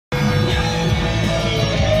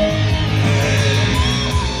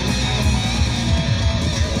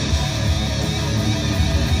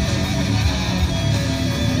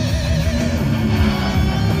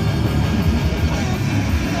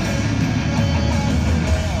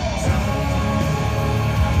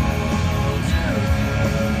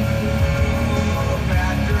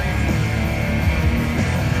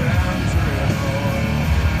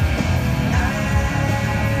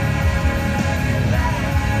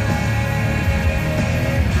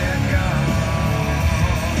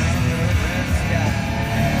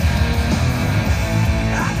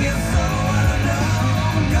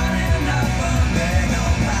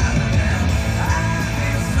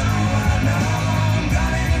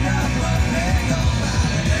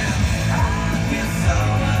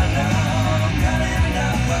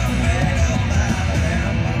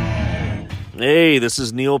Hey, this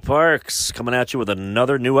is Neil Parks coming at you with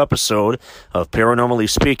another new episode of Paranormally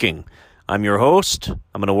Speaking. I'm your host.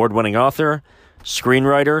 I'm an award-winning author,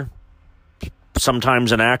 screenwriter,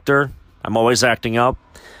 sometimes an actor. I'm always acting up.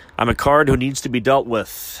 I'm a card who needs to be dealt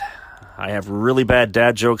with. I have really bad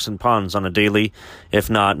dad jokes and puns on a daily,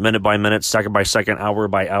 if not minute by minute, second by second, hour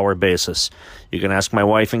by hour basis. You can ask my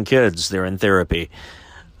wife and kids. They're in therapy.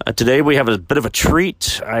 Today we have a bit of a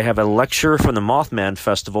treat. I have a lecture from the Mothman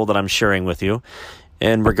Festival that I'm sharing with you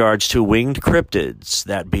in regards to winged cryptids,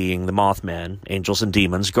 that being the Mothman, angels and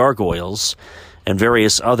demons, gargoyles, and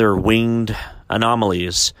various other winged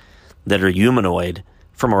anomalies that are humanoid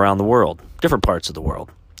from around the world, different parts of the world.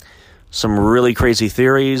 Some really crazy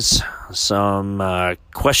theories, some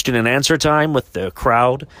question and answer time with the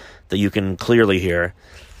crowd that you can clearly hear.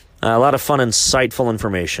 A lot of fun, insightful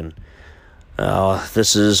information.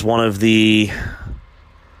 This is one of the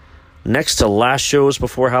next to last shows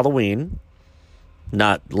before Halloween.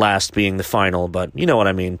 Not last being the final, but you know what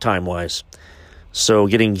I mean, time-wise. So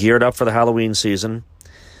getting geared up for the Halloween season.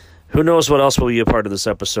 Who knows what else will be a part of this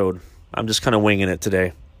episode. I'm just kind of winging it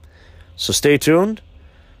today. So stay tuned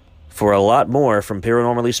for a lot more from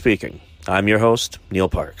Paranormally Speaking. I'm your host, Neil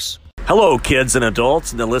Parks. Hello, kids and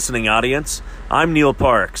adults in the listening audience. I'm Neil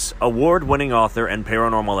Parks, award-winning author and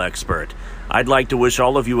paranormal expert. I'd like to wish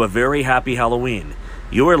all of you a very happy Halloween.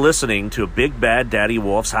 You are listening to Big Bad Daddy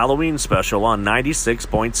Wolf's Halloween special on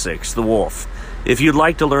 96.6 The Wolf. If you'd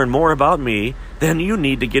like to learn more about me, then you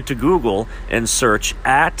need to get to Google and search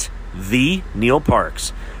at The Neil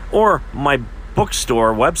Parks, or my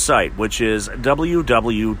bookstore website, which is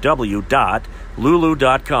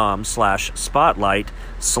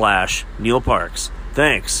www.lulu.com/spotlight/Neil Parks.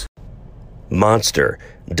 Thanks.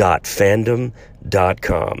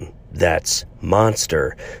 Monster.fandom.com. That's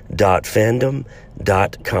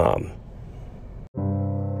monster.fandom.com.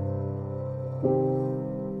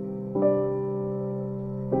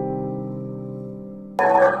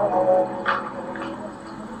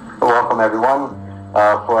 Welcome, everyone.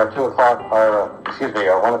 For our 2 o'clock, our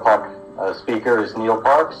 1 o'clock speaker is Neil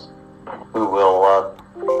Parks, who will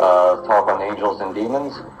talk on angels and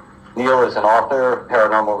demons. Neil is an author,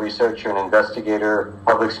 paranormal researcher, and investigator,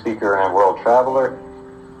 public speaker, and world traveler.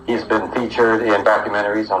 He's been featured in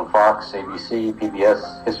documentaries on Fox, ABC,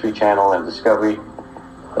 PBS, History Channel, and Discovery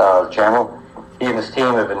Channel. He and his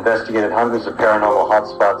team have investigated hundreds of paranormal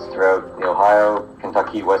hotspots throughout the Ohio,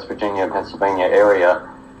 Kentucky, West Virginia, and Pennsylvania area.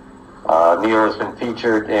 Neil has been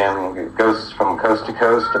featured in Ghosts from Coast to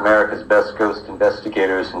Coast, America's Best Ghost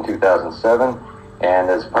Investigators in 2007, and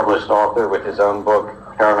is published author with his own book,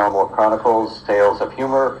 Paranormal Chronicles, Tales of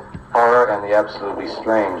Humor, Horror, and the Absolutely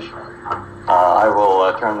Strange. I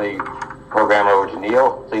will turn the program over to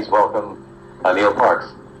Neil. Please welcome Neil Parks.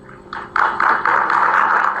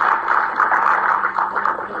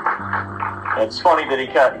 It's funny that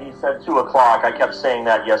he said 2 o'clock. I kept saying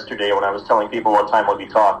that yesterday when I was telling people what time we'll be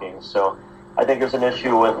talking. So I think there's an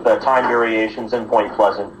issue with time variations in Point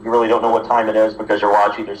Pleasant. You really don't know what time it is because your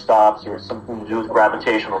watch either stops or something to do with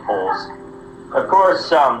gravitational pulls. Of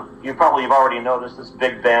course, you probably have already noticed this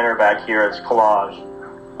big banner back here. It's collage.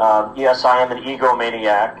 Yes, I am an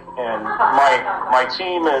egomaniac, and my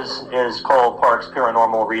team is called Parks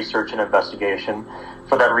Paranormal Research and Investigation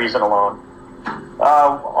for that reason alone.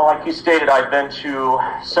 Like you stated, I've been to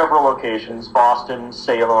several locations: Boston,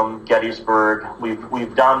 Salem, Gettysburg.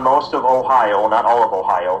 We've done most of Ohio, not all of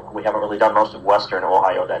Ohio. We haven't really done most of Western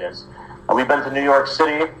Ohio, that is. We've been to New York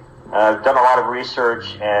City. I've done a lot of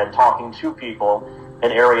research and talking to people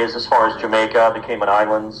in areas as far as Jamaica, the Cayman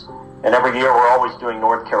Islands. And every year we're always doing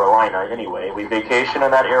North Carolina anyway. We vacation in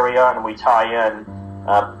that area and we tie in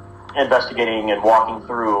investigating and walking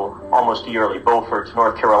through almost yearly Beaufort,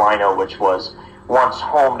 North Carolina, which was once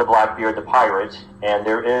home to Blackbeard the Pirate. And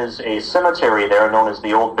there is a cemetery there known as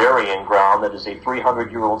the Old Burying Ground that is a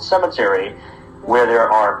 300-year-old cemetery where there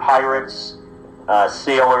are pirates,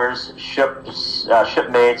 sailors,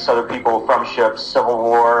 shipmates, other people from ships, Civil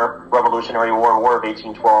War, Revolutionary War, War of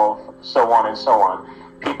 1812, so on and so on.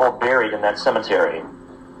 People buried in that cemetery.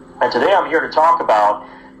 And today I'm here to talk about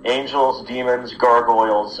angels, demons,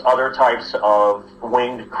 gargoyles, other types of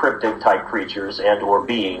winged cryptid type creatures and or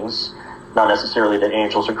beings. Not necessarily that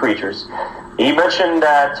angels are creatures. He mentioned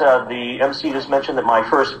that the MC just mentioned that my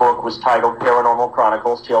first book was titled Paranormal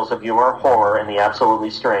Chronicles, Tales of Humor, Horror, and the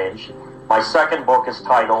Absolutely Strange. My second book is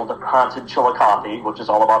titled Haunted Chillicothe, which is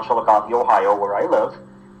all about Chillicothe, Ohio, where I live.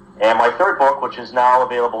 And my third book, which is now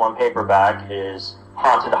available on paperback, is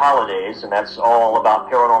Haunted Holidays, and that's all about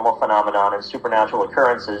paranormal phenomenon and supernatural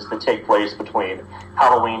occurrences that take place between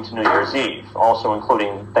Halloween to New Year's Eve, also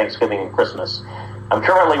including Thanksgiving and Christmas. I'm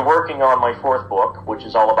currently working on my fourth book, which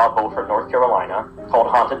is all about Beaufort, North Carolina, called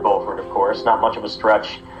Haunted Beaufort, of course, not much of a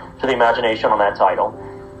stretch to the imagination on that title.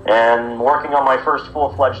 And working on my first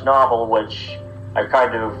full-fledged novel, which I've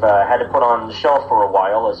kind of had to put on the shelf for a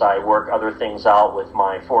while as I work other things out with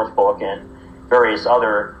my fourth book and various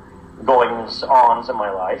other goings-ons in my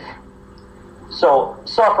life. So,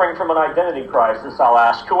 suffering from an identity crisis, I'll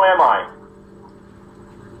ask, who am I?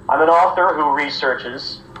 I'm an author who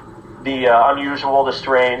researches the unusual, the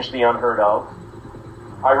strange, the unheard of.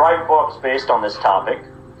 I write books based on this topic,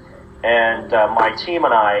 and my team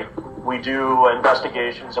and I, we do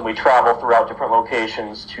investigations and we travel throughout different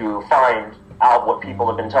locations to find out what people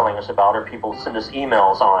have been telling us about, or people send us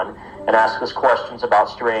emails on and ask us questions about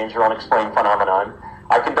strange or unexplained phenomenon.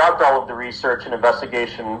 I conduct all of the research and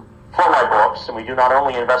investigation for my books, and we do not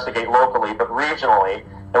only investigate locally, but regionally,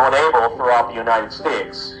 and when able, throughout the United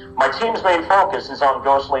States. My team's main focus is on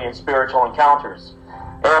ghostly and spiritual encounters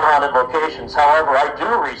and haunted locations. However, I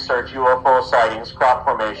do research UFO sightings, crop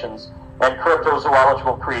formations, and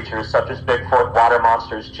cryptozoological creatures such as Bigfoot, water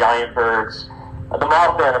monsters, giant birds, the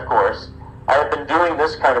Mothman, of course. I have been doing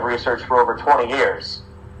this kind of research for over 20 years.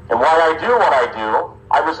 And while I do what I do,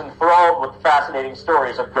 I was enthralled with fascinating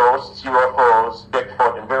stories of ghosts, UFOs,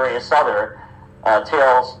 Bigfoot, and various other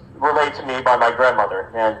tales relayed to me by my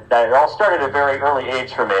grandmother. And it all started at a very early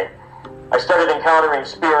age for me. I started encountering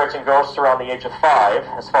spirits and ghosts around the age of 5,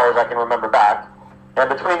 as far as I can remember back. And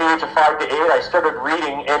between the age of 5 to 8, I started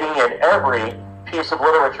reading any and every piece of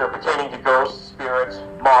literature pertaining to ghosts, spirits,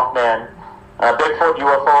 Mothman, Bigfoot,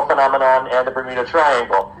 UFO phenomenon, and the Bermuda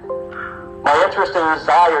Triangle. My interest and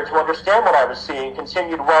desire to understand what I was seeing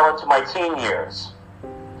continued well into my teen years.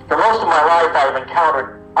 For most of my life, I have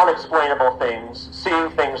encountered unexplainable things, seeing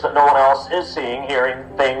things that no one else is seeing, hearing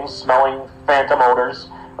things, smelling phantom odors,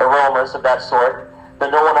 aromas of that sort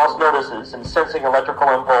that no one else notices, and sensing electrical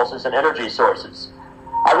impulses and energy sources.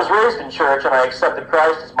 I was raised in church, and I accepted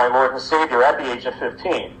Christ as my Lord and Savior at the age of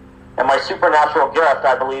 15. And my supernatural gift,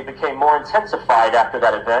 I believe, became more intensified after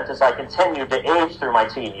that event as I continued to age through my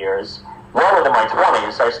teen years. Well into my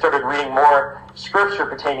 20s, I started reading more scripture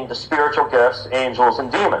pertaining to spiritual gifts, angels, and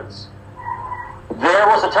demons. There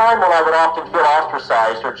was a time when I would often feel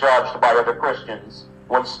ostracized or judged by other Christians.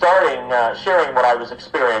 When starting sharing what I was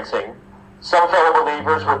experiencing, some fellow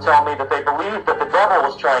believers would tell me that they believed that the devil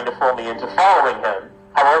was trying to fool me into following him.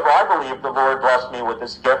 However, I believe the Lord blessed me with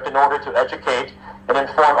this gift in order to educate and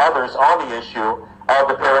inform others on the issue of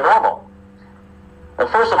the paranormal. And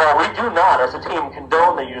first of all, we do not, as a team,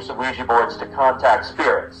 condone the use of Ouija boards to contact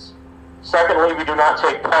spirits. Secondly, we do not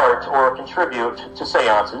take part or contribute to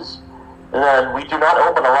seances. And then we do not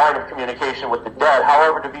open a line of communication with the dead.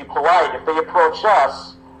 However, to be polite, if they approach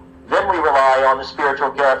us, then we rely on the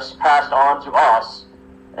spiritual gifts passed on to us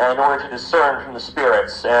in order to discern from the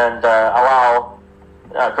spirits and allow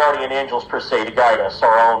guardian angels, per se, to guide us,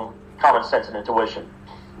 our own common sense and intuition.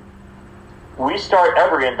 We start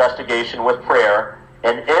every investigation with prayer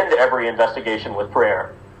and end every investigation with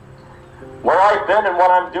prayer. Where I've been and what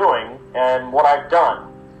I'm doing and what I've done,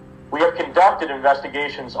 we have conducted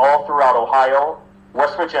investigations all throughout Ohio,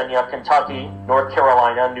 West Virginia, Kentucky, North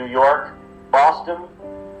Carolina, New York, Boston,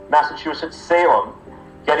 Massachusetts, Salem,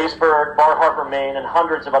 Gettysburg, Bar Harbor, Maine, and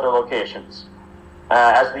hundreds of other locations.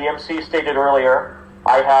 As the MC stated earlier,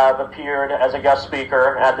 I have appeared as a guest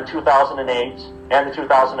speaker at the 2008 and the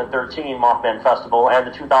 2013 Mothman Festival and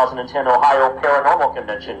the 2010 Ohio Paranormal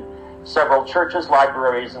Convention, several churches,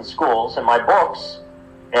 libraries, and schools, and my books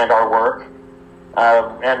and our work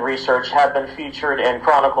and research have been featured and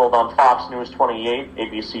chronicled on Fox News 28,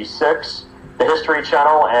 ABC 6, the History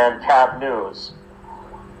Channel, and Cab News.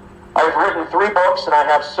 I've written 3 books, and I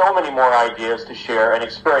have so many more ideas to share and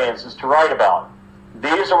experiences to write about.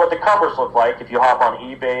 These are what the covers look like if you hop on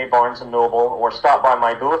eBay, Barnes & Noble, or stop by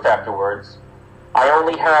my booth afterwards. I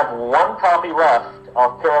only have 1 copy left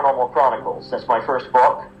of Paranormal Chronicles. That's my first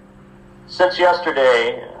book. Since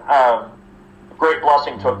yesterday, great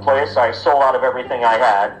blessing took place. I sold out of everything I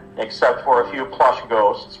had, except for a few plush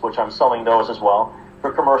ghosts, which I'm selling those as well,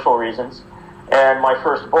 for commercial reasons. And my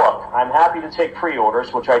first book. I'm happy to take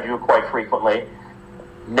pre-orders, which I do quite frequently.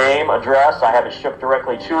 Name, address, I have it shipped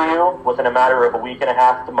directly to you within a matter of a week and a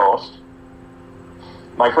half at the most.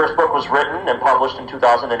 My first book was written and published in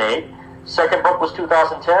 2008. Second book was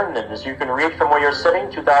 2010, and as you can read from where you're sitting,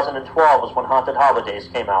 2012 was when Haunted Holidays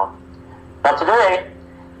came out. Now today,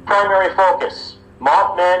 primary focus,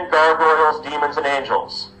 Mothman, gargoyles, demons, and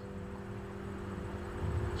angels.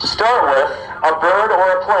 To start with, a bird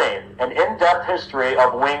or a plane, an in-depth history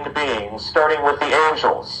of winged beings, starting with the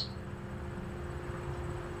angels.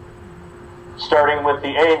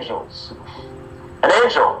 An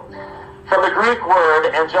angel, from the Greek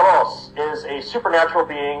word angelos, is a supernatural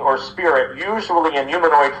being or spirit, usually in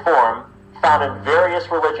humanoid form, found in various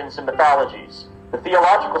religions and mythologies. The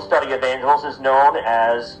theological study of angels is known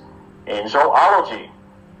as angelology.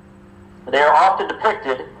 They are often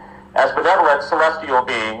depicted as benevolent celestial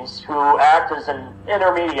beings who act as an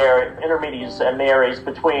intermediaries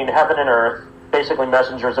between heaven and earth, basically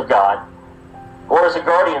messengers of God, or as a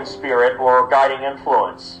guardian spirit or guiding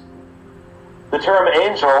influence. The term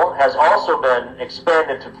angel has also been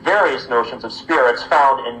expanded to various notions of spirits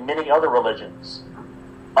found in many other religions.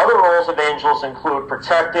 Other roles of angels include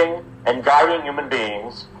protecting and guiding human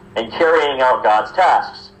beings and carrying out God's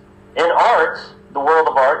tasks. In art, the world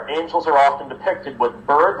of art, angels are often depicted with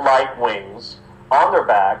bird-like wings on their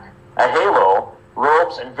back, a halo,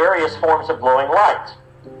 robes, and various forms of glowing light.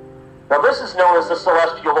 Now, this is known as the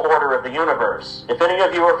celestial order of the universe. If any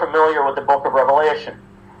of you are familiar with the book of Revelation,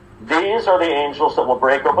 these are the angels that will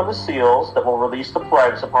break open the seals that will release the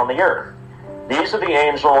plagues upon the earth. These are the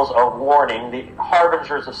angels of warning, the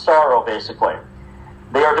harbingers of sorrow, basically.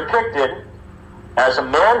 They are depicted as a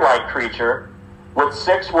man-like creature with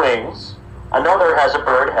 6 wings. Another has a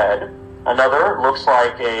bird head. Another looks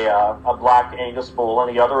like a black Angus bull,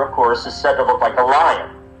 and the other, of course, is said to look like a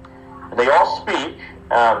lion. They all speak,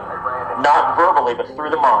 not verbally, but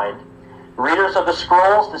through the mind. Readers of the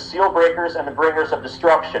scrolls, the seal breakers, and the bringers of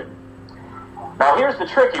destruction. Now here's the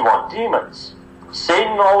tricky one, demons.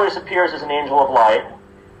 Satan always appears as an angel of light,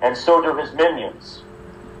 and so do his minions.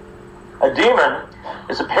 A demon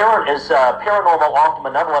is a paranormal, often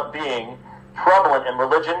malevolent being prevalent in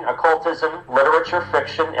religion, occultism, literature,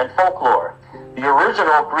 fiction, and folklore. The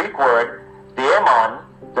original Greek word, daemon,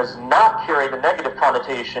 does not carry the negative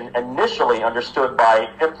connotation initially understood by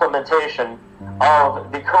implementation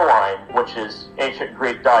of the Koine, which is ancient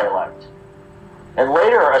Greek dialect, and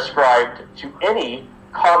later ascribed to any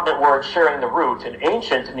cognate word sharing the root in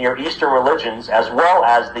ancient Near Eastern religions as well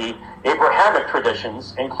as the Abrahamic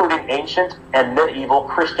traditions, including ancient and medieval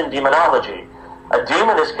Christian demonology. A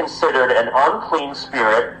demon is considered an unclean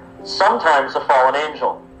spirit, sometimes a fallen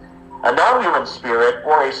angel, a non-human spirit,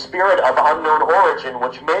 or a spirit of unknown origin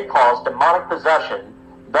which may cause demonic possession,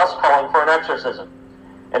 thus calling for an exorcism.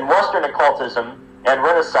 In Western occultism and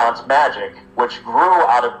Renaissance magic, which grew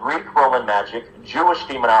out of Greek-Roman magic, Jewish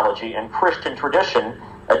demonology, and Christian tradition,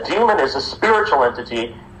 a demon is a spiritual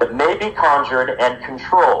entity that may be conjured and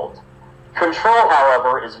controlled. Control,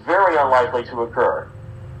 however, is very unlikely to occur.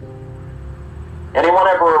 Anyone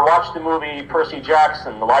ever watched the movie Percy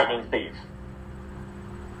Jackson, The Lightning Thief?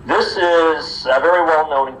 This is very well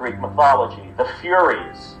known in Greek mythology. The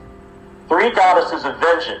Furies, 3 goddesses of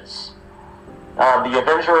vengeance. The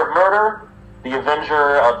Avenger of Murder, the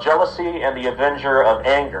Avenger of Jealousy, and the Avenger of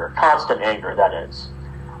Anger, constant anger, that is.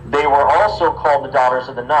 They were also called the Daughters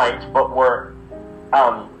of the Night, but were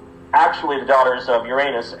actually the daughters of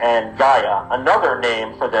Uranus and Gaia. Another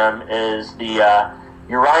name for them is the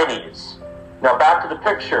Urines. Now back to the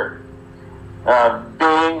picture.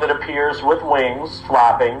 Being that appears with wings,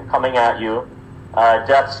 flapping, coming at you,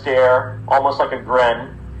 death stare, almost like a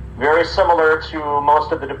grin. Very similar to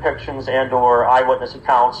most of the depictions and or eyewitness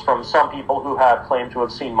accounts from some people who have claimed to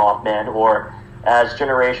have seen Mothman, or as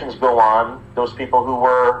generations go on, those people who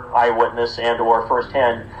were eyewitness and or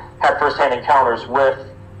had firsthand encounters with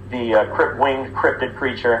the winged cryptid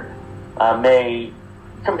creature may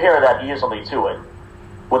compare that easily to it.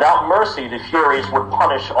 Without mercy, the Furies would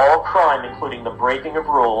punish all crime, including the breaking of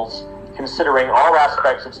rules, considering all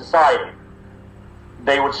aspects of society.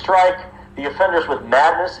 They would strike the offenders with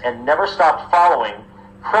madness and never stopped following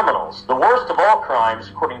criminals. The worst of all crimes,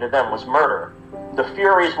 according to them, was murder. The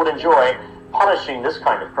Furies would enjoy punishing this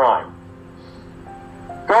kind of crime.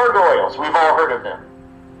 Gargoyles, we've all heard of them.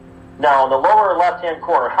 Now, in the lower left-hand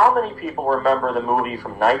corner, how many people remember the movie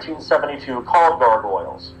from 1972 called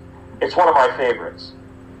Gargoyles? It's one of my favorites.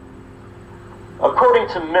 According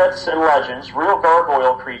to myths and legends, real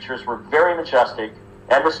gargoyle creatures were very majestic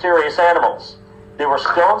and mysterious animals. They were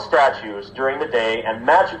stone statues during the day and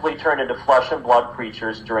magically turned into flesh and blood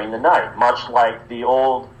creatures during the night, much like the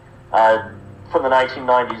old, from the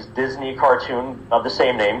 1990s, Disney cartoon of the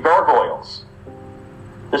same name, Gargoyles.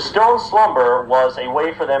 The stone slumber was a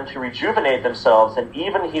way for them to rejuvenate themselves and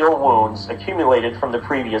even heal wounds accumulated from the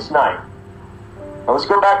previous night. Now let's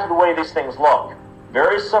go back to the way these things look.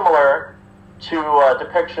 Very similar to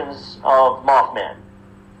depictions of Mothman.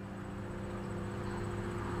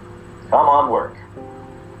 Come on, work.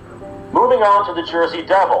 Moving on to the Jersey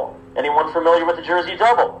Devil. Anyone familiar with the Jersey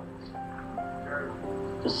Devil?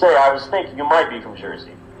 To say, I was thinking you might be from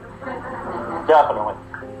Jersey. Definitely.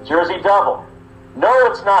 Jersey Devil. No,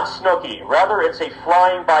 it's not Snooky. Rather, it's a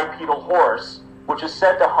flying bipedal horse, which is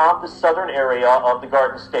said to haunt the southern area of the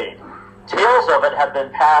Garden State. Tales of it have been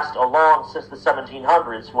passed along since the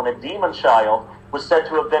 1700s, when a demon child was said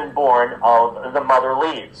to have been born of the mother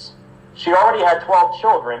Leeds. She already had 12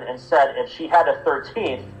 children and said if she had a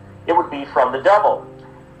 13th, it would be from the devil.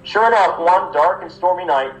 Sure enough, one dark and stormy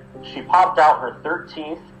night, she popped out her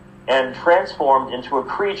 13th and transformed into a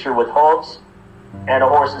creature with hooves and a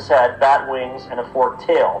horse's head, bat wings, and a forked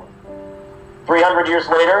tail. 300 years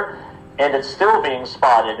later, and it's still being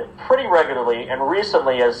spotted pretty regularly, and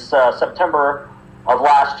recently as September of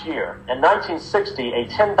last year. In 1960, a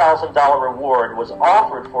 $10,000 reward was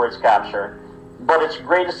offered for its capture, but its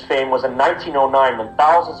greatest fame was in 1909, when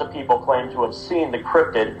thousands of people claimed to have seen the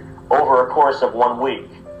cryptid over a course of 1 week.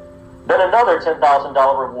 Then another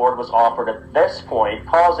 $10,000 reward was offered at this point,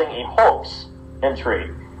 causing a hoax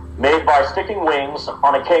entry made by sticking wings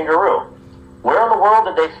on a kangaroo. Where in the world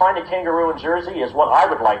did they find a kangaroo in Jersey is what I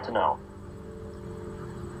would like to know.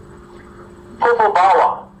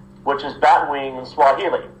 Popobawa, which is bat wing in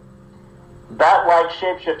Swahili. Bat-like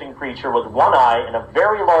shape-shifting creature with one eye and a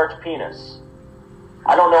very large penis.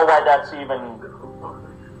 I don't know why that's even...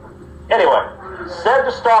 Anyway, said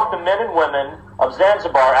to stalk the men and women of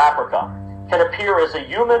Zanzibar, Africa, can appear as a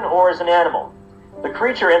human or as an animal. The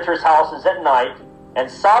creature enters houses at night and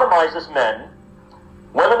sodomizes men,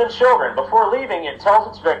 women, and children. Before leaving, it tells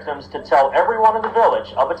its victims to tell everyone in the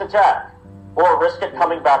village of its attack, or risk it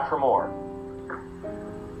coming back for more.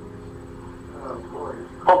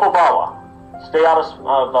 Popobawa. Stay out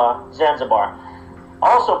of Zanzibar.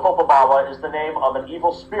 Also, Popobawa is the name of an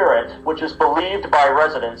evil spirit which is believed by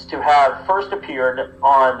residents to have first appeared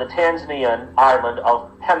on the Tanzanian island of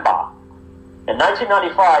Pemba. In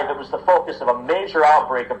 1995, it was the focus of a major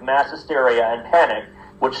outbreak of mass hysteria and panic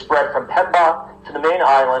which spread from Pemba to the main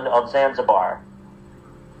island of Zanzibar.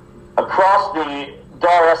 Across the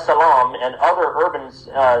Dar es Salaam and other urban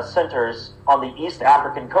centers on the East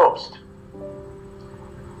African coast.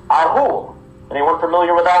 Ahul. Anyone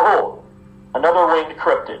familiar with Ahul? Another winged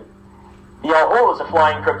cryptid. The Ahul is a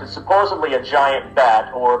flying cryptid, supposedly a giant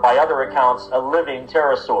bat, or by other accounts, a living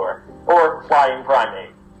pterosaur, or flying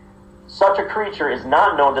primate. Such a creature is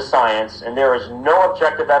not known to science, and there is no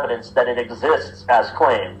objective evidence that it exists as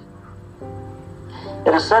claimed.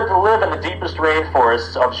 It is said to live in the deepest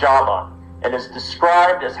rainforests of Java, and is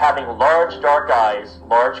described as having large dark eyes,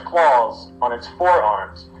 large claws on its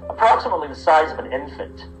forearms, approximately the size of an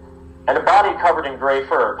infant, and a body covered in gray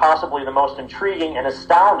fur. Possibly the most intriguing and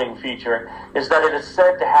astounding feature is that it is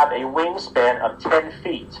said to have a wingspan of 10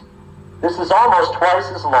 feet. This is almost twice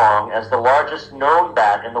as long as the largest known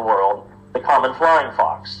bat in the world, the common flying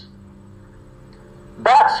fox.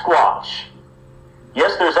 Bat Squatch.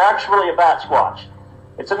 Yes, there's actually a bat squatch.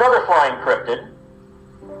 It's another flying cryptid.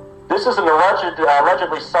 This is an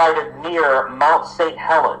allegedly sighted near Mount St.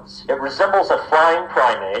 Helens. It resembles a flying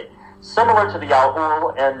primate, similar to the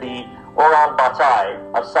Ahul and the Orang Batai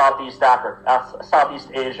of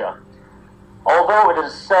Southeast Asia. Although it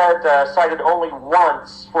is said sighted only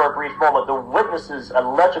once for a brief moment, the witnesses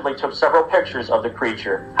allegedly took several pictures of the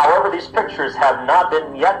creature. However, these pictures have not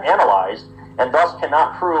been yet analyzed and thus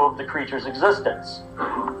cannot prove the creature's existence.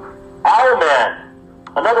 Owlman,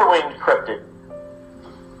 another winged cryptid.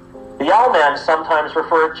 The owlman, sometimes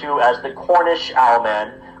referred to as the Cornish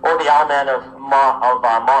owlman or the owlman of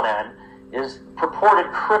Monan, is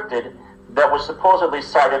purported cryptid that was supposedly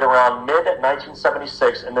sighted around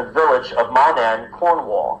mid-1976 in the village of Monan,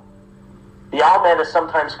 Cornwall. The owlman is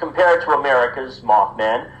sometimes compared to America's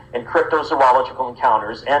Mothman in cryptozoological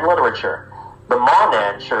encounters and literature. The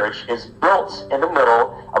Monan church is built in the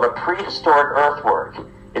middle of a prehistoric earthwork.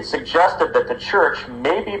 It's suggested that the church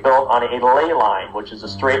may be built on a ley line, which is a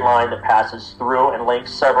straight line that passes through and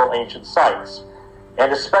links several ancient sites.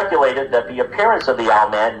 And it's speculated that the appearance of the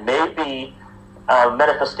owlman may be a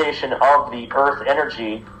manifestation of the earth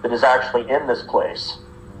energy that is actually in this place.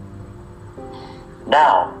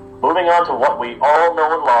 Now, moving on to what we all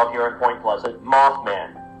know and love here in Point Pleasant,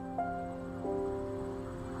 Mothman.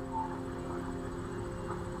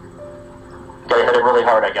 Gotta hit it really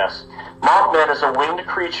hard, I guess. Mothman is a winged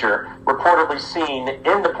creature reportedly seen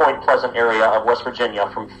in the Point Pleasant area of West Virginia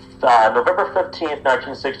from November 15th,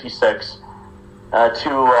 1966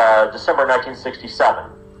 to December 1967.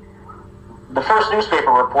 The first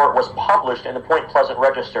newspaper report was published in the Point Pleasant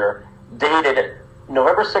Register, dated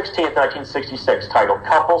November 16th, 1966, titled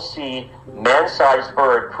 "Couple See Man-Sized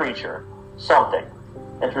Bird Creature Something."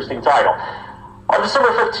 Interesting title. On December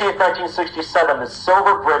 15th, 1967, the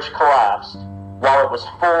Silver Bridge collapsed while it was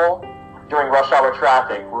full during rush hour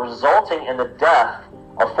traffic, resulting in the death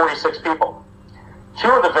of 46 people. Two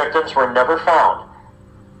of the victims were never found.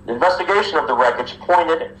 The investigation of the wreckage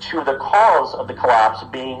pointed to the cause of the collapse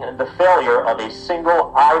being the failure of a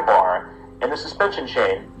single I-bar in the suspension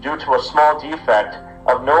chain due to a small defect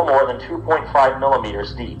of no more than 2.5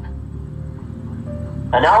 millimeters deep.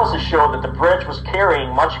 Analysis showed that the bridge was carrying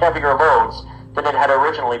much heavier loads than it had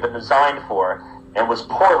originally been designed for and was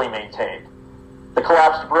poorly maintained. The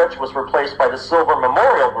collapsed bridge was replaced by the Silver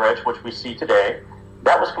Memorial Bridge, which we see today.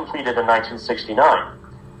 That was completed in 1969.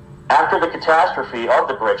 After the catastrophe of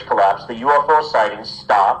the bridge collapse, the UFO sightings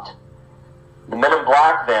stopped, the Men in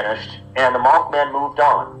Black vanished, and the Mothman moved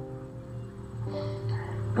on.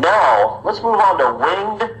 Now, let's move on to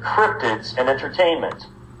winged cryptids and entertainment.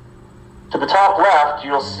 To the top left,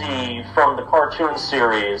 you'll see from the cartoon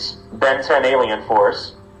series Ben 10 Alien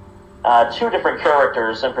Force, two different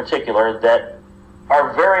characters in particular that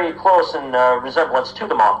are very close in resemblance to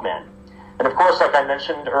the Mothman. And of course, like I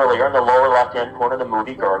mentioned earlier, in the lower left-hand corner, the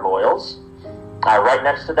movie Gargoyles. Right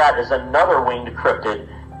next to that is another winged cryptid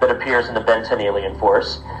that appears in the Ben 10 Alien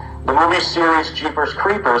Force. The movie series Jeepers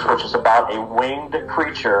Creepers, which is about a winged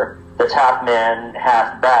creature that's half man,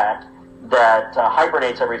 half bat, that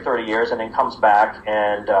hibernates every 30 years and then comes back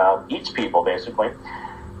and eats people, basically.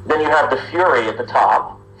 Then you have the Fury at the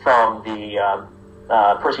top from the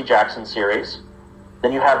Percy Jackson series.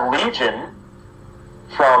 Then you have Legion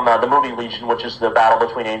from the movie Legion, which is the battle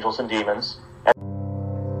between angels and demons.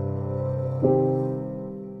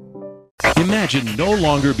 Imagine no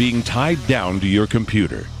longer being tied down to your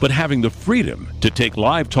computer, but having the freedom to take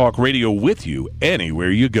live talk radio with you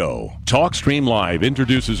anywhere you go. TalkStream Live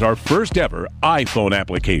introduces our first ever iPhone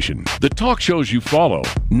application. The talk shows you follow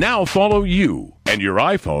now follow you, and your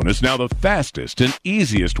iPhone is now the fastest and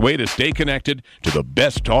easiest way to stay connected to the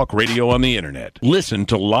best talk radio on the internet. Listen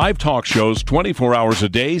to live talk shows 24 hours a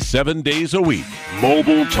day, 7 days a week.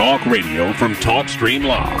 Mobile talk radio from TalkStream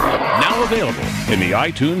Live. Now available in the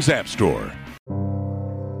iTunes App Store.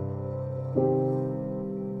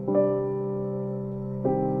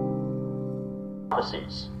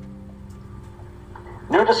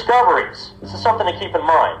 New discoveries. This is something to keep in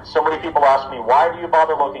mind. So many people ask me, why do you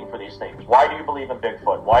bother looking for these things? Why do you believe in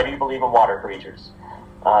Bigfoot? Why do you believe in water creatures?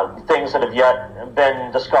 Things that have yet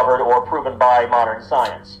been discovered or proven by modern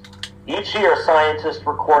science. Each year, scientists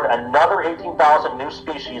record another 18,000 new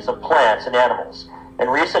species of plants and animals. In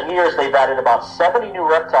recent years, they've added about 70 new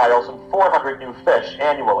reptiles and 400 new fish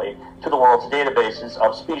annually to the world's databases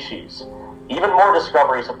of species. Even more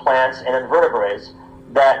discoveries of plants and invertebrates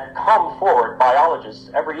that come forward. Biologists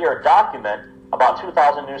every year document about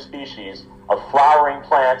 2,000 new species of flowering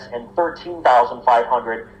plants and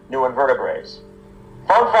 13,500 new invertebrates.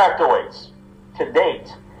 Fun factoids. To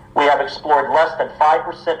date, we have explored less than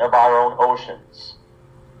 5% of our own oceans.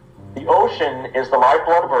 The ocean is the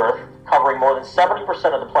lifeblood of Earth, covering more than 70%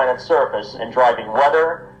 of the planet's surface and driving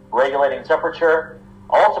weather, regulating temperature,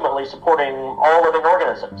 ultimately supporting all living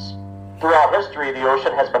organisms. Throughout history, the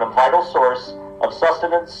ocean has been a vital source of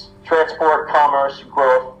sustenance, transport, commerce,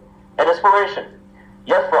 growth, and inspiration.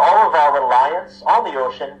 Yet for all of our reliance on the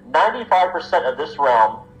ocean, 95% of this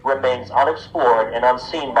realm remains unexplored and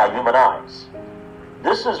unseen by human eyes.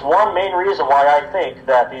 This is one main reason why I think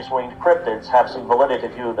that these winged cryptids have some validity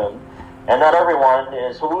to them, and not everyone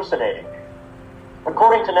is hallucinating.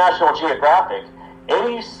 According to National Geographic,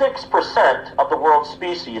 86% of the world's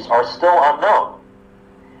species are still unknown.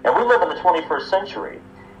 And we live in the 21st century.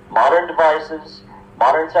 Modern devices,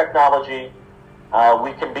 modern technology.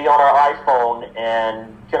 We can be on our iPhone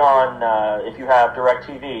and get on, if you have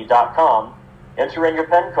DirecTV.com, enter in your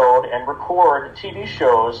PIN code and record TV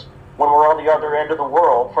shows when we're on the other end of the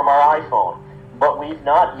world from our iPhone. But we've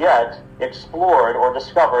not yet explored or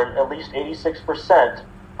discovered at least 86%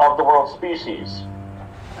 of the world's species.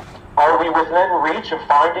 Are we within reach of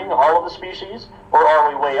finding all of the species, or are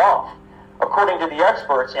we way off? According to the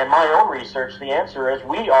experts and my own research, the answer is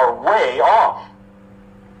we are way off.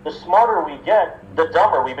 The smarter we get, the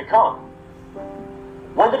dumber we become.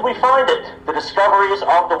 When did we find it? The discoveries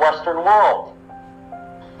of the Western world.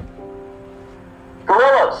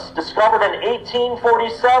 Gorillas, discovered in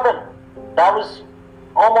 1847. That was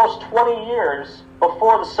almost 20 years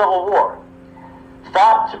before the Civil War.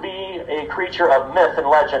 Thought to be a creature of myth and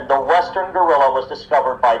legend, the Western gorilla was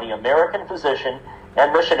discovered by the American physician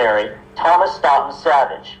and missionary Thomas Stoughton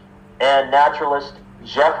Savage and naturalist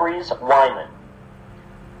Jeffries Wyman.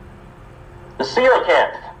 The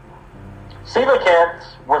coelacanth.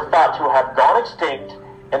 Coelacanths were thought to have gone extinct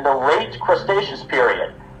in the late Cretaceous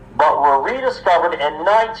period, but were rediscovered in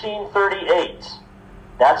 1938.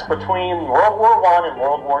 That's between World War I and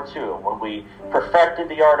World War II, when we perfected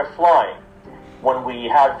the art of flying. when we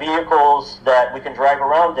have vehicles that we can drive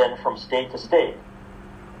around in from state to state.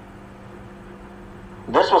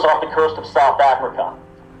 This was off the coast of South Africa.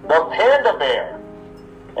 The panda bear.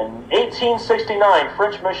 In 1869,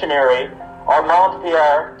 French missionary Armand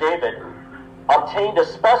Pierre David obtained a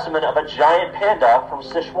specimen of a giant panda from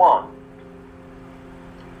Sichuan.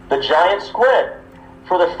 The giant squid,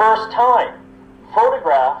 for the first time,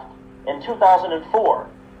 photographed in 2004,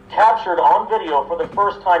 captured on video for the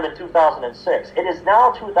first time in 2006. It is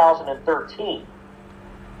now 2013,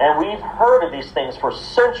 and we've heard of these things for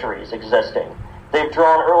centuries existing. They've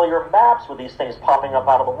drawn earlier maps with these things popping up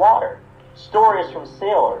out of the water. Stories from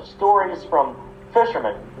sailors, stories from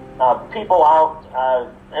fishermen, people out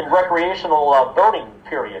in recreational boating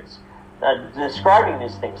periods, describing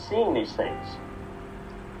these things, seeing these things.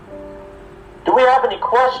 Do we have any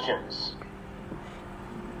questions?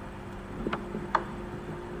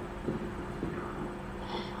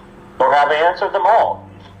 Or have I answered them all?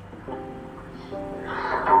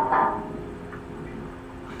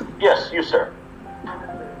 Yes, you, sir.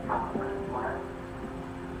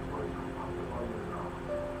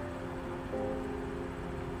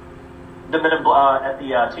 The minute at the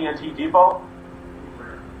TNT depot.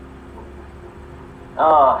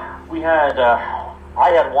 I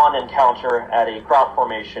had one encounter at a crop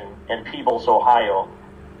formation in Peebles, Ohio,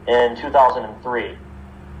 in 2003.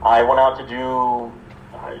 I went out to do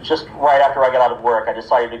just right after I got out of work. I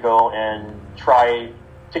decided to go and try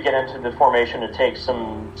to get into the formation to take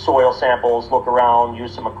some soil samples, look around,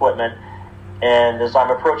 use some equipment. And as I'm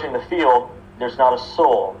approaching the field, there's not a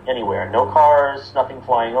soul anywhere. No cars, nothing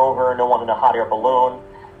flying over, no one in a hot air balloon.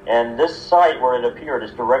 And this site where it appeared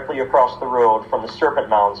is directly across the road from the Serpent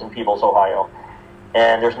Mounds in Peebles, Ohio.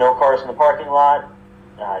 And there's no cars in the parking lot.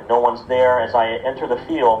 No one's there. As I enter the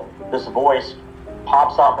field, this voice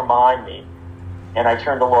pops out from behind me. And I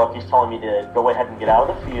turn to look. He's telling me to go ahead and get out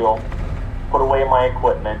of the field, put away my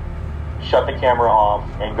equipment, shut the camera off,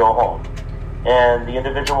 and go home. And the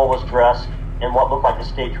individual was dressed in what looked like a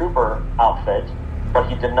state trooper outfit, but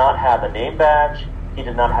he did not have a name badge. He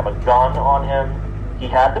did not have a gun on him. He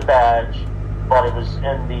had the badge, but it was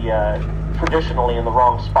in the traditionally in the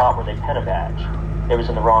wrong spot where they pin a badge. It was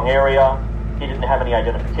in the wrong area. He didn't have any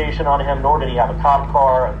identification on him, nor did he have a cop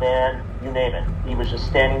car, a van, you name it. He was just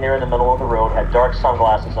standing there in the middle of the road, had dark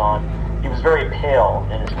sunglasses on. He was very pale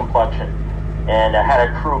in his complexion, and had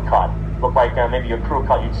a crew cut. Looked like maybe a crew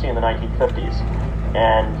cut you'd see in the 1950s.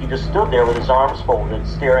 And he just stood there with his arms folded,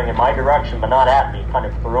 staring in my direction, but not at me, kind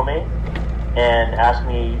of through me, and asked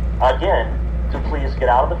me again to please get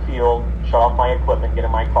out of the field, shut off my equipment, get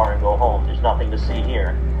in my car, and go home. There's nothing to see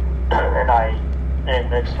here.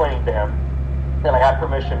 And explaining to him that I had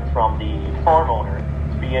permission from the farm owner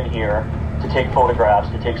to be in here to take photographs,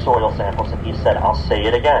 to take soil samples, and he said, I'll say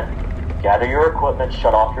it again. Gather your equipment,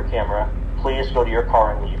 shut off your camera, please go to your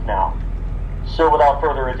car and leave now. So without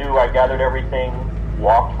further ado, I gathered everything,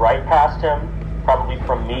 walked right past him, probably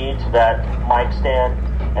from me to that mic stand,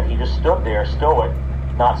 and he just stood there, stoic,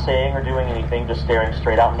 not saying or doing anything, just staring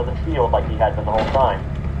straight out into the field like he had been the whole time.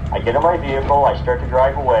 I get in my vehicle, I start to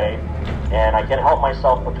drive away, and I can't help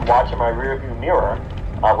myself but to watch in my rearview mirror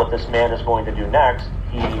what this man is going to do next.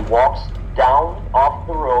 He walks down off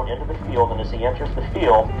the road into the field, and as he enters the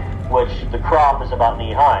field, which the crop is about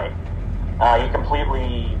knee-high, he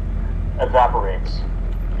completely evaporates.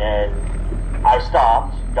 And I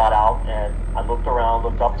stopped, got out, and I looked around,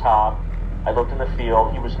 looked up top, I looked in the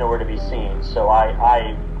field, he was nowhere to be seen. So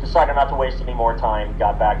I decided not to waste any more time,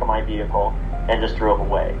 got back in my vehicle, and just drove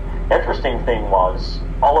away. Interesting thing was,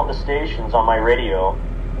 all of the stations on my radio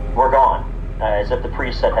were gone, as if the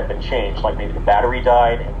preset had been changed, like maybe the battery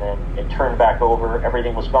died, and then it turned back over,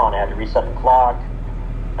 everything was gone. I had to reset the clock.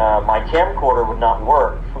 My camcorder would not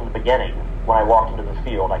work from the beginning when I walked into the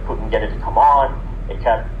field. I couldn't get it to come on. It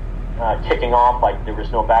kept kicking off like there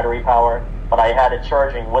was no battery power, but I had it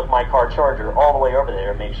charging with my car charger all the way over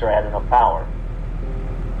there to make sure I had enough power.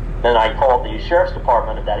 Then I called the sheriff's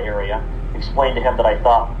department of that area, explained to him that I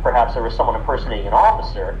thought perhaps there was someone impersonating an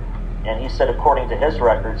officer, and he said according to his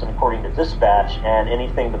records and according to dispatch and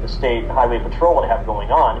anything that the state highway patrol would have going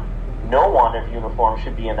on, no one in uniform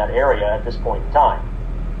should be in that area at this point in time.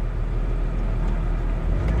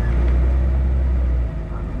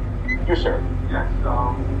 You, sir. Yes,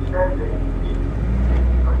 you said that you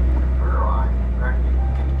murder line, actually,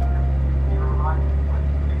 you remind me when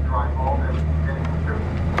you drive home and getting through,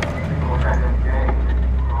 people had them gang.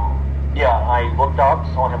 Yeah, I looked up,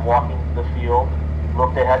 saw him walking the field,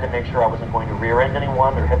 looked ahead to make sure I wasn't going to rear-end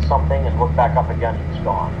anyone or hit something, and looked back up again, he was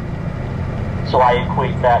gone. So I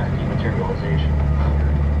equate that to dematerialization.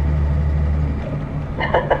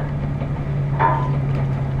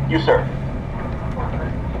 You, sir.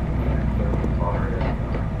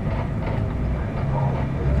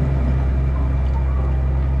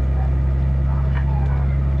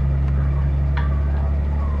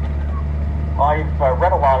 I've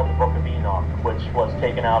read a lot of the Book of Enoch, which was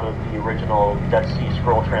taken out of the original Dead Sea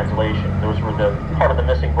Scroll translation. Those were the part of the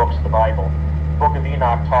missing books of the Bible. The Book of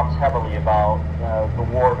Enoch talks heavily about the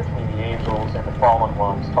war between the angels and the fallen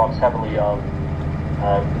ones, talks heavily of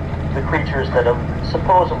the creatures that have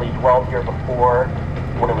supposedly dwelt here before,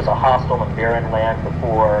 when it was a hostile and barren land,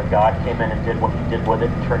 before God came in and did what he did with it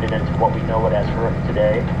and turned it into what we know it as Earth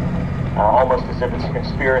today. Almost as if it's a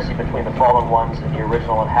conspiracy between the fallen ones and the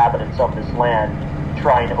original inhabitants of this land,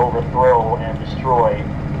 trying to overthrow and destroy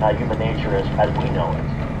human nature as we know it.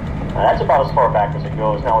 That's about as far back as it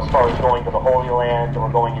goes. Now, as far as going to the Holy Land or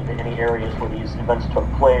going into any areas where these events took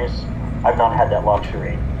place, I've not had that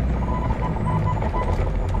luxury.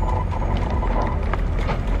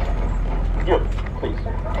 You, please.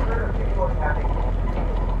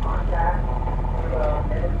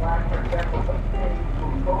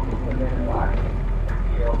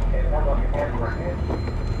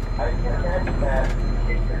 I can imagine that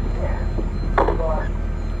it can, but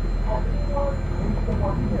has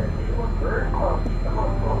anyone here, anyone heard of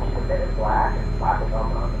someone the Men in Black and slapping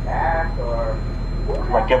them on the back, or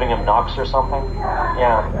Like giving him knocks or something?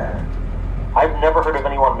 Yeah. I've never heard of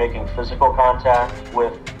anyone making physical contact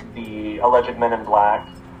with the alleged Men in Black.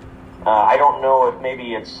 I don't know if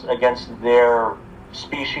maybe it's against their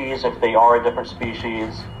species, if they are a different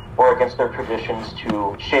species, or against their traditions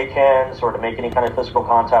to shake hands or to make any kind of physical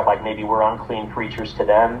contact, like maybe we're unclean creatures to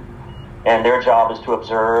them. And their job is to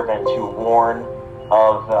observe and to warn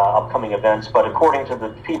of upcoming events. But according to the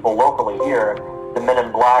people locally here, the Men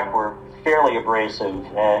in Black were fairly abrasive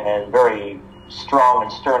and very strong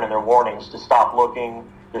and stern in their warnings to stop looking.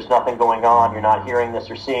 There's nothing going on. You're not hearing this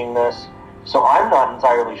or seeing this. So I'm not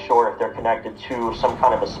entirely sure if they're connected to some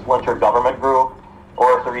kind of a splinter government group,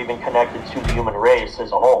 or if they're even connected to the human race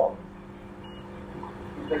as a whole.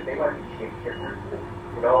 you think they might be shapeshifters?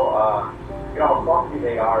 You know how funky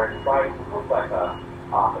they are and trying to look like a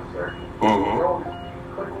officer. Mm-hmm. You know,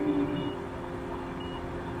 could be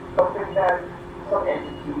something that some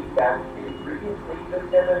entity that previously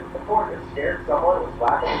existed before that scared someone was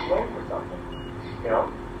flapping his wings or something. You know?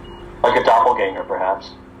 Like a doppelganger,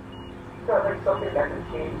 perhaps. So I think something that can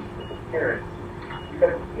change its appearance.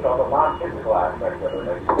 Because, you know, the non-physical aspect of it,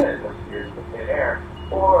 like you said, just appears in thin air.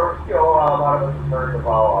 Or, you know, a lot of us have heard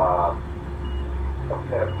about something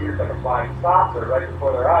that appears like a flying saucer right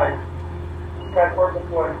before their eyes, transforms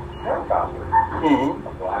into a helicopter. Mm-hmm. A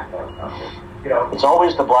black helicopter. You know, It's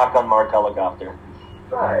always the black unmarked helicopter.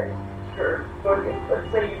 right, sure. So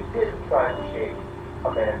let's say you did try to shape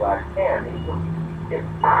a Man in Black hand, if a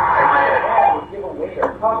would give away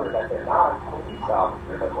their cover that they're not a police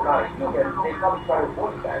officer, that they're not a human, they probably try to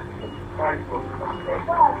avoid that because you're trying to impersonate.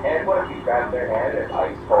 And what if you grabbed their hand and it's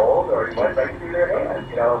ice cold, or you went right through their hand?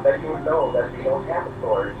 You know, then you would know that they don't have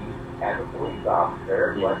authority as a police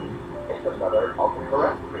officer, but it's another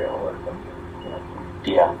ultra-terrestrial or something. You know?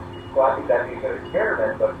 Yeah. Well, I think that'd be a good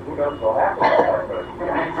experiment, but who knows what'll happen.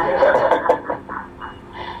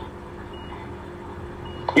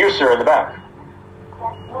 You, sir, in the back.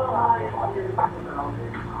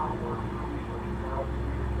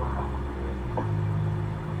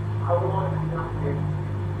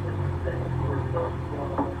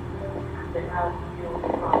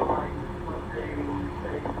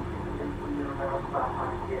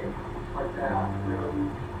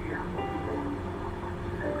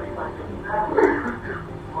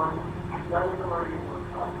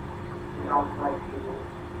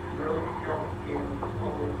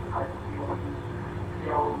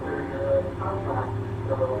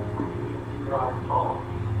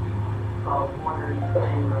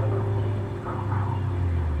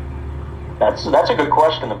 That's a good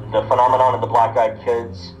question. The phenomenon of the black-eyed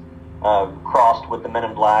kids crossed with the Men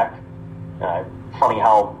in Black. Funny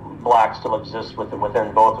how black still exists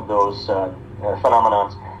within both of those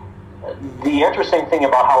phenomenons. The interesting thing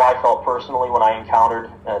about how I felt personally when I encountered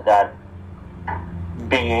that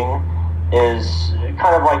being is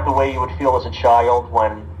kind of like the way you would feel as a child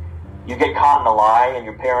when you get caught in a lie and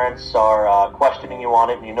your parents are questioning you on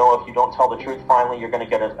it, and you know if you don't tell the truth finally you're going to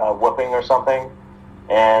get a whipping or something,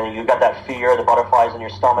 and you've got that fear, the butterflies in your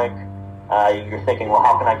stomach. You're thinking, well,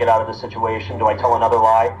 how can I get out of this situation? Do I tell another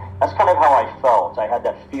lie? That's kind of how I felt. I had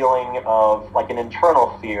that feeling of like an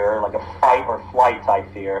internal fear, like a fight or flight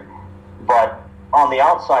type fear. But on the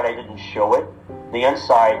outside, I didn't show it. The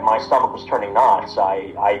inside, my stomach was turning knots.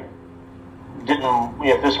 I didn't,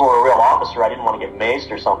 if this were a real officer, I didn't want to get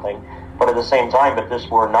maced or something. But at the same time, if this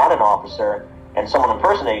were not an officer and someone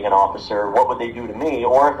impersonating an officer, what would they do to me?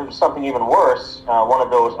 Or if it was something even worse, one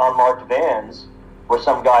of those unmarked vans where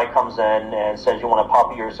some guy comes in and says, you want a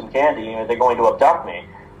puppy or some candy, they're going to abduct me.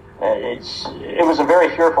 It was a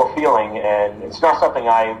very fearful feeling, and it's not something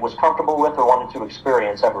I was comfortable with or wanted to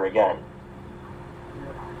experience ever again.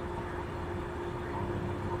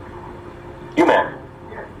 You, man.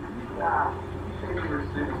 Yeah, you said you were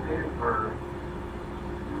sitting for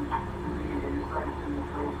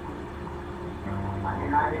I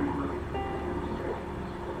mean, I didn't really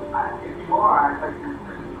if you are, I'd like to listen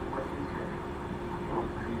to what you said.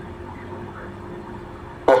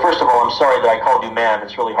 Well, first of all, I'm sorry that I called you man.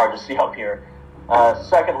 It's really hard to see up here.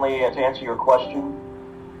 Secondly, to answer your question,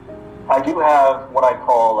 I do have what I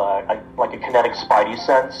call like a kinetic spidey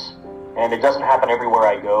sense, and it doesn't happen everywhere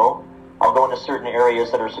I go. I'll go into certain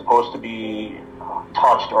areas that are supposed to be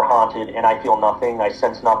touched or haunted, and I feel nothing. I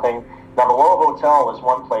sense nothing. Now, the Laurel Hotel is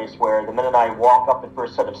one place where the minute I walk up the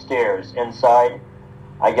first set of stairs inside,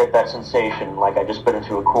 I get that sensation like I just bit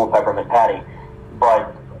into a cool peppermint patty.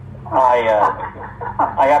 But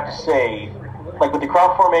I have to say, like with the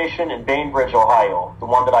crowd formation in Bainbridge, Ohio, the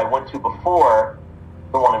one that I went to before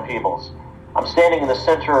the one in Peebles, I'm standing in the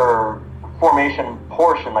center formation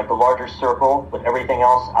portion, like the larger circle, with everything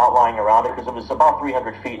else outlying around it, because it was about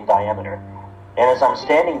 300 feet in diameter. And as I'm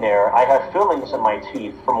standing there, I have fillings in my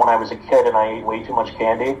teeth from when I was a kid and I ate way too much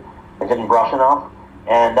candy and didn't brush enough.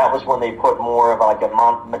 And that was when they put more of like a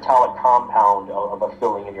metallic compound of a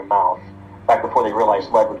filling in your mouth, back before they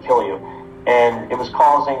realized lead would kill you. And it was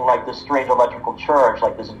causing like this strange electrical charge,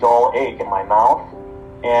 like this dull ache in my mouth.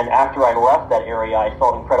 And after I left that area, I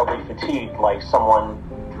felt incredibly fatigued, like someone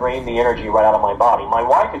drained the energy right out of my body. My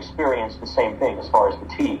wife experienced the same thing as far as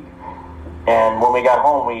fatigue. And when we got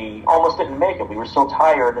home, we almost didn't make it. We were so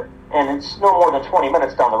tired, and it's no more than 20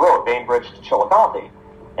 minutes down the road, Bainbridge to Chillicothe.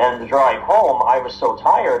 And the drive home, I was so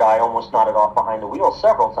tired, I almost nodded off behind the wheel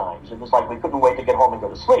several times. It was like we couldn't wait to get home and go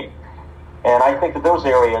to sleep. And I think that those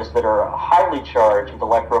areas that are highly charged with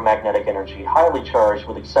electromagnetic energy, highly charged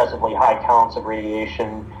with excessively high counts of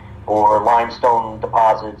radiation, or limestone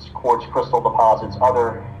deposits, quartz crystal deposits,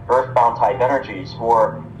 other earthbound type energies,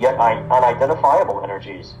 or yet unidentifiable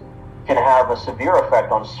energies, can have a severe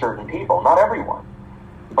effect on certain people, not everyone.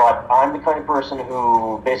 But I'm the kind of person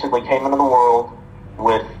who basically came into the world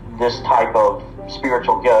with this type of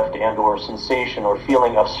spiritual gift and or sensation or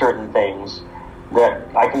feeling of certain things that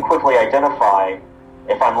I can quickly identify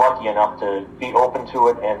if I'm lucky enough to be open to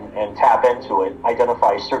it and tap into it,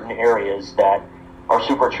 identify certain areas that are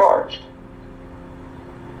supercharged.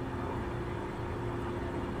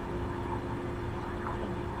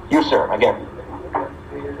 You, sir, again.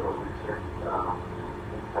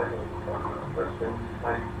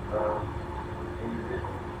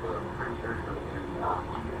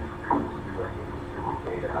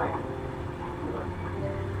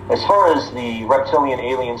 As far as the reptilian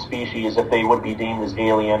alien species, if they would be deemed as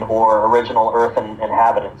alien or original Earth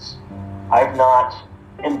inhabitants, I've not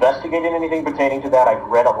investigated anything pertaining to that. I've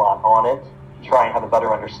read a lot on it to try and have a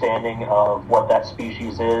better understanding of what that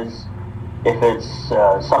species is. If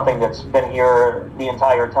it's something that's been here the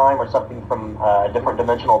entire time or something from a different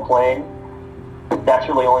dimensional plane, that's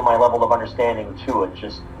really only my level of understanding to it.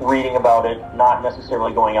 Just reading about it, not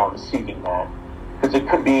necessarily going out and seeking that. Because it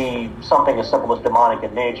could be something as simple as demonic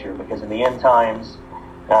in nature, because in the end times,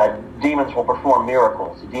 demons will perform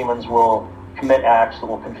miracles. Demons will commit acts that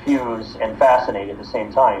will confuse and fascinate at the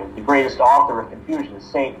same time. The greatest author of confusion is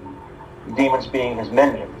Satan, demons being his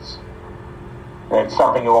minions. And it's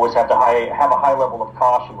something you always have to have a high level of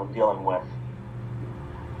caution when dealing with.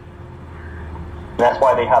 And that's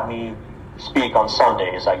why they have me speak on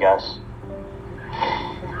Sundays, I guess.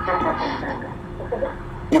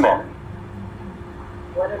 You, man.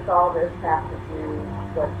 What does all this have to do with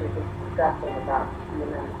what you're discussing about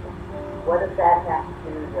humans? What does that have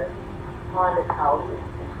to do with haunted houses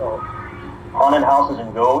and ghosts? Haunted houses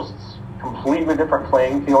and ghosts, completely different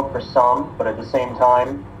playing field for some, but at the same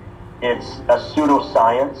time, it's a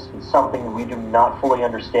pseudoscience. It's something we do not fully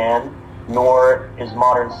understand, nor is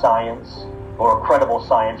modern science or credible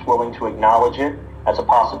science willing to acknowledge it as a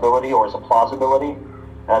possibility or as a plausibility.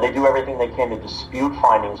 They do everything they can to dispute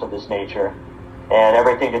findings of this nature, and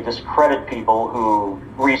everything to discredit people who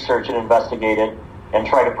research and investigate it and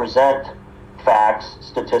try to present facts,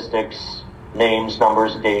 statistics, names,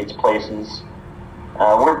 numbers, dates, places.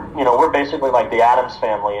 We're basically like the Addams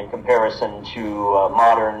Family in comparison to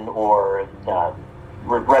modern or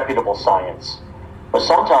reputable science. But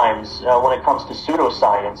sometimes when it comes to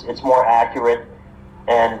pseudoscience, it's more accurate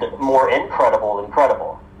and more incredible than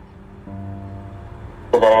credible.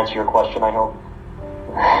 The Did that answer your question, I hope?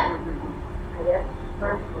 I guess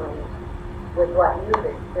personally, with what you've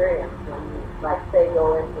experienced, when you, like, say,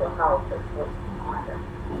 go into a house that's haunted,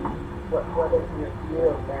 what is your view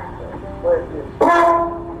of that? What is your...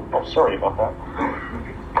 I'm sorry about that.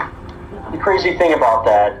 The crazy thing about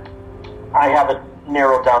that, I have it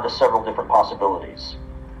narrowed down to several different possibilities.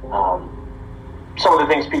 Some of the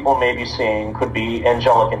things people may be seeing could be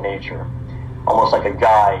angelic in nature, almost like a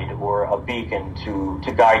guide or a beacon to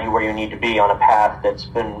guide you where you need to be on a path that's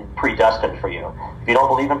been predestined for you. If you don't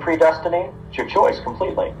believe in predestiny, it's your choice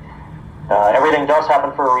completely. Everything does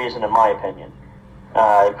happen for a reason, in my opinion.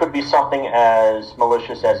 It could be something as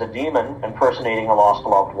malicious as a demon impersonating a lost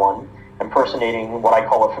loved one, impersonating what I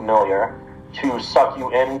call a familiar, to suck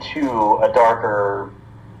you into a darker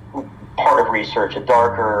part of research, a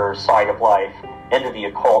darker side of life, into the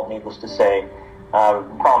occult, needless to say,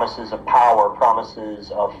 promises of power,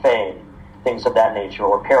 promises of fame, things of that nature,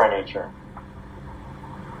 or paranature.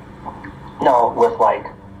 Now, with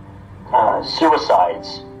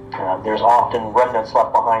suicides, there's often remnants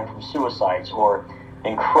left behind from suicides, or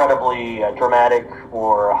incredibly dramatic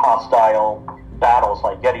or hostile battles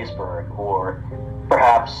like Gettysburg, or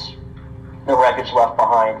perhaps the wreckage left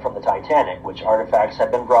behind from the Titanic, which artifacts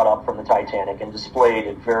have been brought up from the Titanic and displayed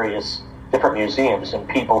at various different museums, and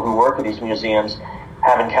people who work at these museums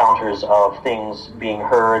have encounters of things being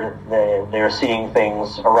heard. They're seeing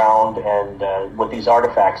things around and with these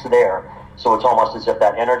artifacts there. So it's almost as if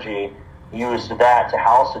that energy used that to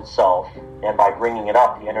house itself, and by bringing it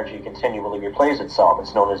up, the energy continually replays itself.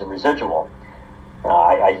 It's known as a residual.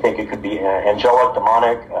 I think it could be angelic,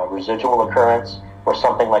 demonic, residual occurrence, or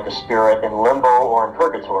something like a spirit in limbo or in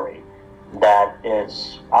purgatory, that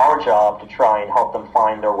it's our job to try and help them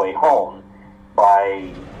find their way home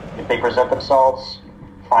by, if they present themselves,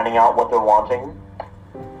 finding out what they're wanting,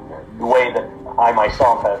 the way that I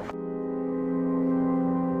myself have.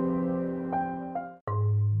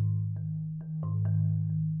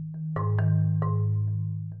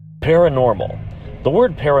 Paranormal. The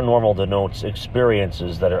word paranormal denotes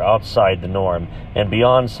experiences that are outside the norm and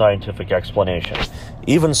beyond scientific explanation.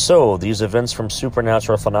 Even so, these events, from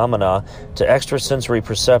supernatural phenomena to extrasensory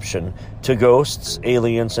perception to ghosts,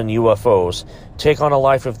 aliens, and UFOs, take on a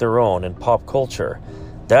life of their own in pop culture.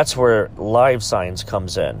 That's where Live Science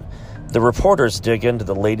comes in. The reporters dig into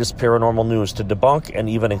the latest paranormal news to debunk and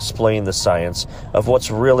even explain the science of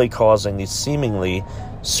what's really causing these seemingly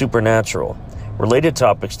supernatural. Related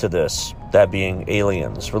topics to this, that being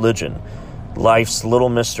aliens, religion, life's little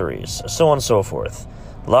mysteries, so on and so forth.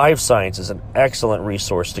 Live Science is an excellent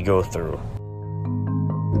resource to go through.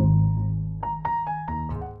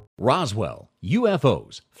 Roswell,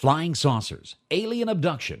 UFOs, flying saucers, alien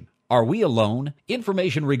abduction. Are we alone?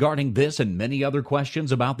 Information regarding this and many other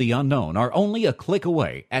questions about the unknown are only a click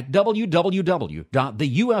away at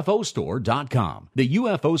www.theufostore.com.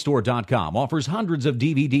 TheUFOstore.com offers hundreds of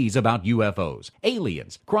DVDs about UFOs,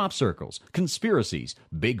 aliens, crop circles, conspiracies,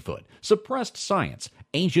 Bigfoot, suppressed science,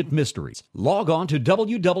 ancient mysteries. Log on to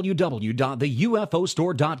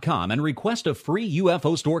www.theufostore.com and request a free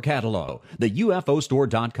UFO Store catalog.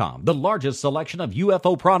 TheUFOstore.com, the largest selection of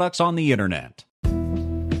UFO products on the internet.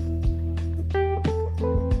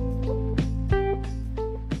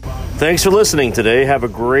 Thanks for listening today. Have a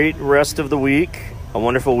great rest of the week, a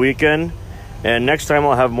wonderful weekend, and next time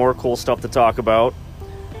I'll have more cool stuff to talk about,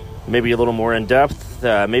 maybe a little more in-depth,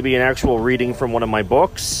 maybe an actual reading from one of my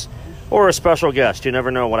books, or a special guest. You never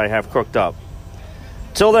know what I have cooked up.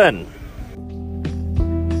 Till then,